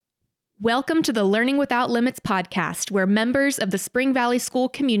Welcome to the Learning Without Limits podcast, where members of the Spring Valley School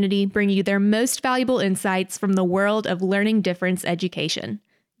community bring you their most valuable insights from the world of learning difference education.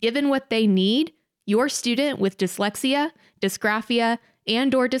 Given what they need, your student with dyslexia, dysgraphia,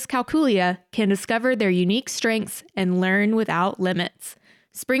 and/or dyscalculia can discover their unique strengths and learn without limits.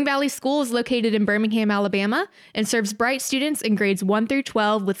 Spring Valley School is located in Birmingham, Alabama, and serves bright students in grades 1 through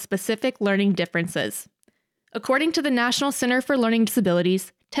 12 with specific learning differences. According to the National Center for Learning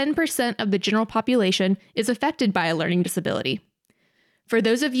Disabilities, 10% of the general population is affected by a learning disability. For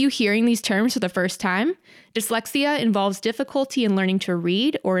those of you hearing these terms for the first time, dyslexia involves difficulty in learning to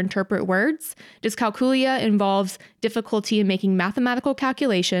read or interpret words, dyscalculia involves difficulty in making mathematical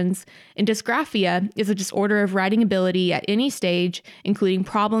calculations, and dysgraphia is a disorder of writing ability at any stage, including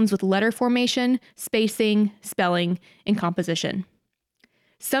problems with letter formation, spacing, spelling, and composition.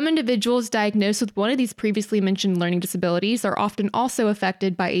 Some individuals diagnosed with one of these previously mentioned learning disabilities are often also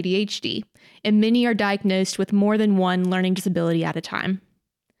affected by ADHD, and many are diagnosed with more than one learning disability at a time.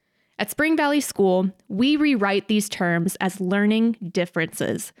 At Spring Valley School, we rewrite these terms as learning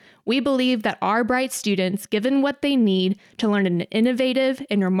differences. We believe that our bright students, given what they need to learn in innovative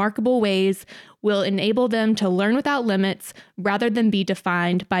and remarkable ways, will enable them to learn without limits rather than be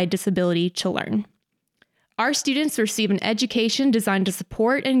defined by a disability to learn. Our students receive an education designed to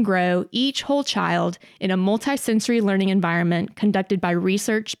support and grow each whole child in a multisensory learning environment conducted by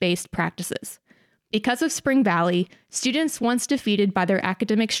research-based practices. Because of Spring Valley, students once defeated by their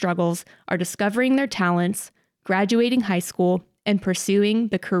academic struggles are discovering their talents, graduating high school, and pursuing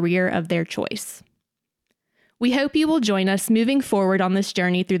the career of their choice. We hope you will join us moving forward on this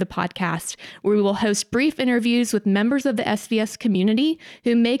journey through the podcast, where we will host brief interviews with members of the SVS community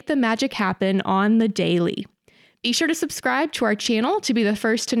who make the magic happen on the daily. Be sure to subscribe to our channel to be the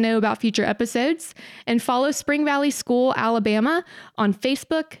first to know about future episodes, and follow Spring Valley School Alabama on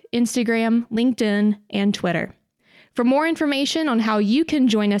Facebook, Instagram, LinkedIn, and Twitter. For more information on how you can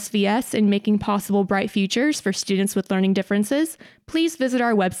join SVS in making possible bright futures for students with learning differences, please visit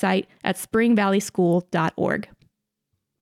our website at springvalleyschool.org.